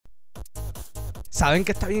¿Saben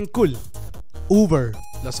que está bien cool? Uber.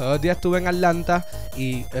 Los otros días estuve en Atlanta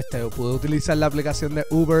y pude utilizar la aplicación de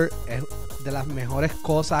Uber. Es de las mejores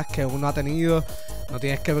cosas que uno ha tenido. No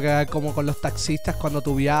tienes que bregar como con los taxistas cuando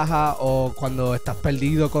tú viajas o cuando estás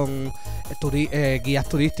perdido con guías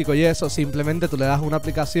turísticos y eso. Simplemente tú le das una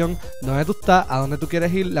aplicación donde tú estás, a dónde tú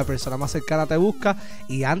quieres ir, la persona más cercana te busca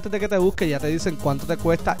y antes de que te busque ya te dicen cuánto te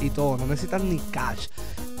cuesta y todo. No necesitas ni cash.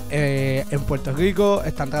 En Puerto Rico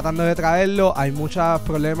están tratando de traerlo. Hay muchos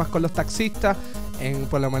problemas con los taxistas.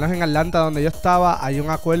 Por lo menos en Atlanta, donde yo estaba, hay un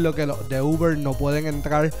acuerdo que los de Uber no pueden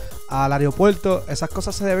entrar al aeropuerto. Esas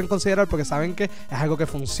cosas se deben considerar porque saben que es algo que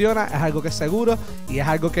funciona, es algo que es seguro y es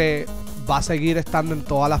algo que va a seguir estando en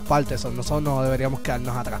todas las partes. Nosotros no deberíamos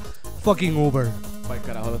quedarnos atrás. Fucking Uber. Para el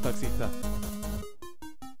carajo los taxistas.